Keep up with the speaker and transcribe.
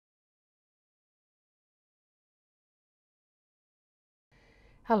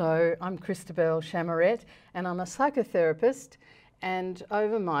Hello, I'm Christabel Chamaret and I'm a psychotherapist, and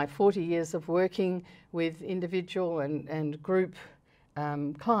over my 40 years of working with individual and group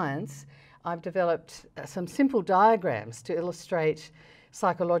clients, I've developed some simple diagrams to illustrate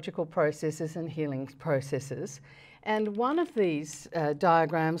psychological processes and healing processes. And one of these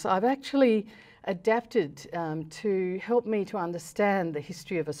diagrams I've actually adapted to help me to understand the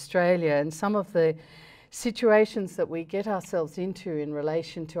history of Australia and some of the situations that we get ourselves into in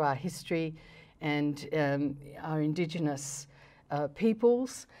relation to our history and our Indigenous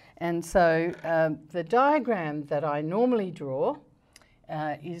peoples. And so the diagram that I normally draw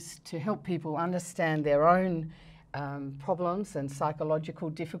is to help people understand their own problems and psychological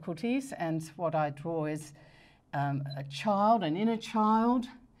difficulties. And what I draw is a child, an inner child,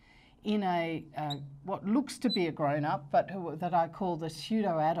 in a what looks to be a grown-up, but that I call the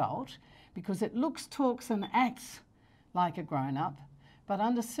pseudo-adult, because it looks, talks and acts like a grown-up, but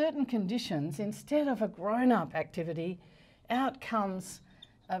under certain conditions, instead of a grown-up activity, out comes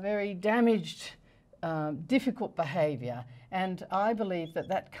a very damaged, difficult behaviour. And I believe that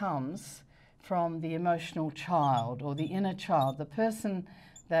that comes from the emotional child or the inner child, the person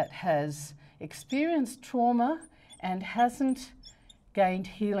that has experienced trauma and hasn't gained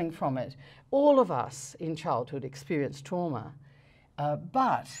healing from it. All of us in childhood experience trauma,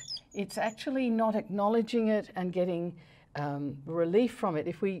 but it's actually not acknowledging it and getting relief from it.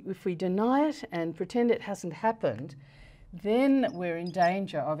 If we deny it and pretend it hasn't happened, then we're in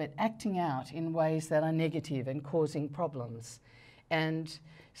danger of it acting out in ways that are negative and causing problems. And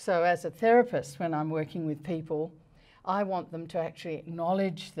so as a therapist, when I'm working with people, I want them to actually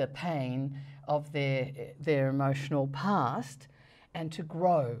acknowledge the pain of their emotional past and to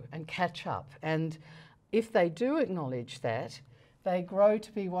grow and catch up. And if they do acknowledge that, they grow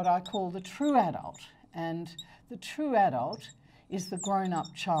to be what I call the true adult. And the true adult is the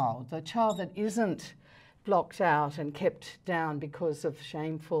grown-up child, the child that isn't blocked out and kept down because of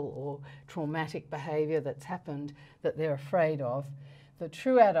shameful or traumatic behaviour that's happened that they're afraid of. The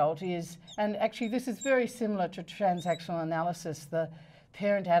true adult is, and actually this is very similar to transactional analysis, the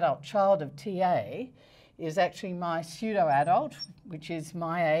parent-adult child of TA is actually my pseudo-adult, which is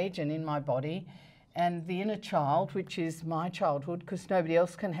my age and in my body, and the inner child, which is my childhood, because nobody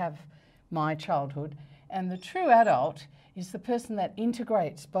else can have my childhood. And the true adult is the person that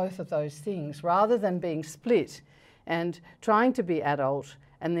integrates both of those things rather than being split and trying to be adult,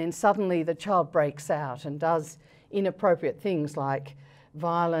 and then suddenly the child breaks out and does inappropriate things like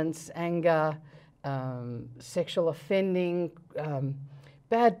violence, anger, sexual offending,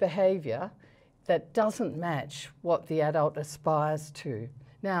 bad behaviour that doesn't match what the adult aspires to.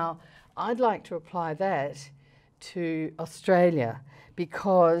 Now, I'd like to apply that to Australia,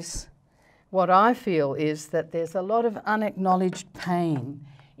 because what I feel is that there's a lot of unacknowledged pain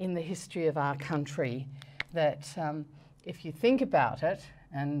in the history of our country that if you think about it,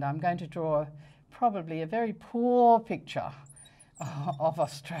 and I'm going to draw probably a very poor picture of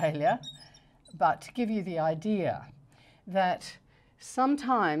Australia, but to give you the idea that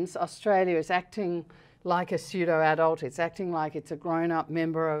sometimes Australia is acting like a pseudo-adult, it's acting like it's a grown-up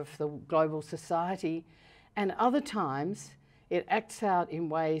member of the global society, and other times it acts out in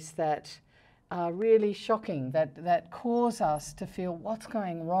ways that are really shocking, that cause us to feel what's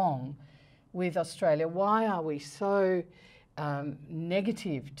going wrong with Australia. Why are we so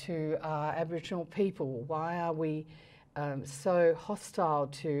negative to our Aboriginal people? Why are we so hostile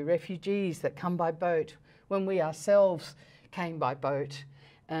to refugees that come by boat when we ourselves came by boat?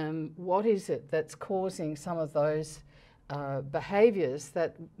 What is it that's causing some of those behaviours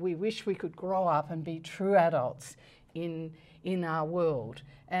that we wish we could grow up and be true adults in our world?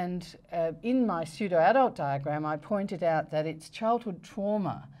 And in my pseudo-adult diagram, I pointed out that it's childhood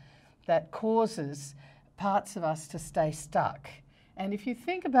trauma that causes parts of us to stay stuck. And if you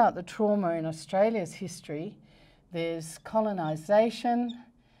think about the trauma in Australia's history, there's colonisation,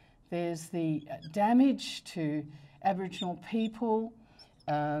 there's the damage to Aboriginal people,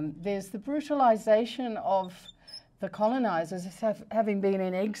 there's the brutalisation of the colonisers having been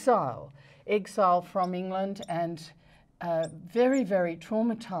in exile from England, and very, very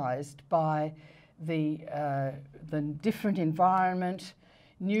traumatised by the different environment,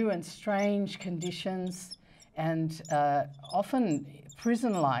 new and strange conditions, and often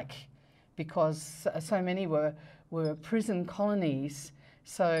prison-like, because so many were prison colonies.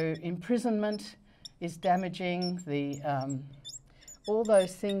 So imprisonment is damaging. All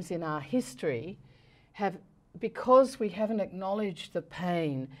those things in our history have, because we haven't acknowledged the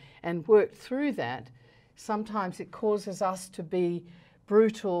pain and worked through that, sometimes it causes us to be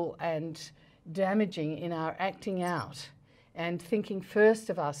brutal and damaging in our acting out. and thinking first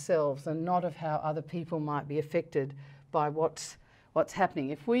of ourselves and not of how other people might be affected by what's happening.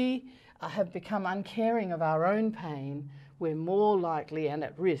 If we have become uncaring of our own pain, we're more likely and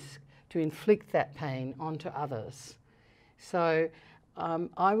at risk to inflict that pain onto others. So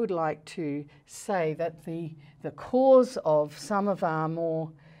I would like to say that the cause of some of our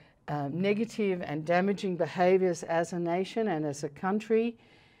more negative and damaging behaviours as a nation and as a country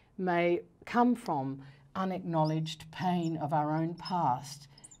may come from unacknowledged pain of our own past.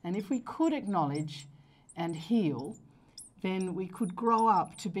 And if we could acknowledge and heal, then we could grow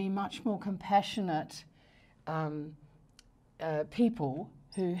up to be much more compassionate people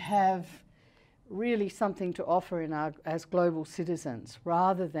who have really something to offer as global citizens,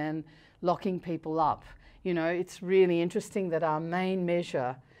 rather than locking people up. You know, it's really interesting that our main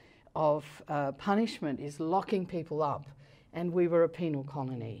measure of punishment is locking people up, and we were a penal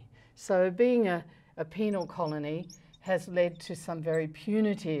colony. So being a penal colony has led to some very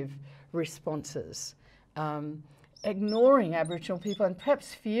punitive responses, ignoring Aboriginal people and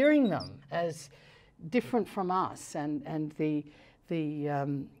perhaps fearing them as different from us, and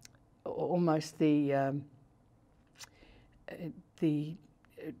almost the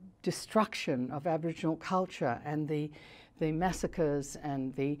destruction of Aboriginal culture and the massacres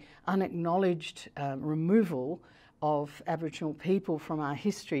and the unacknowledged removal of Aboriginal people from our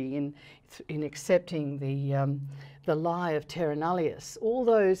history in accepting the lie of terra nullius. All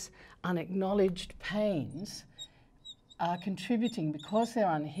those unacknowledged pains are contributing, because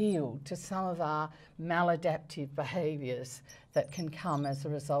they're unhealed, to some of our maladaptive behaviours that can come as a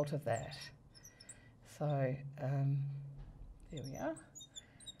result of that. So there we are.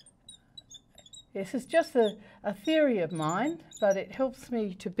 This is just a theory of mine, but it helps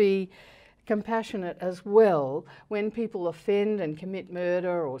me to be compassionate as well. When people offend and commit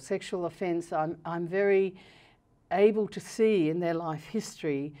murder or sexual offence, I'm very able to see in their life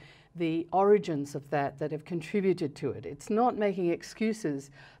history the origins of that have contributed to it. It's not making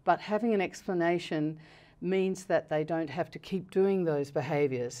excuses, but having an explanation means that they don't have to keep doing those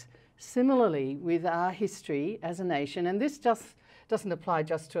behaviours. Similarly, with our history as a nation, and this just doesn't apply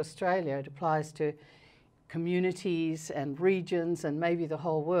just to Australia, it applies to communities and regions and maybe the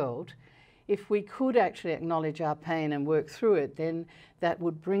whole world. If we could actually acknowledge our pain and work through it, then that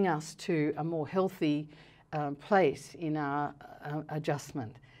would bring us to a more healthy place in our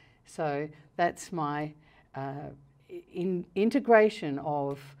adjustment. So that's my integration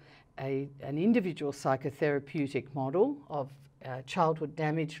of an individual psychotherapeutic model of childhood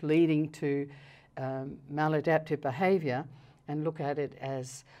damage leading to maladaptive behaviour, and look at it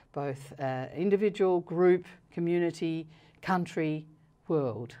as both individual, group, community, country,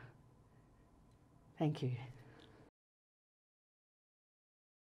 world. Thank you.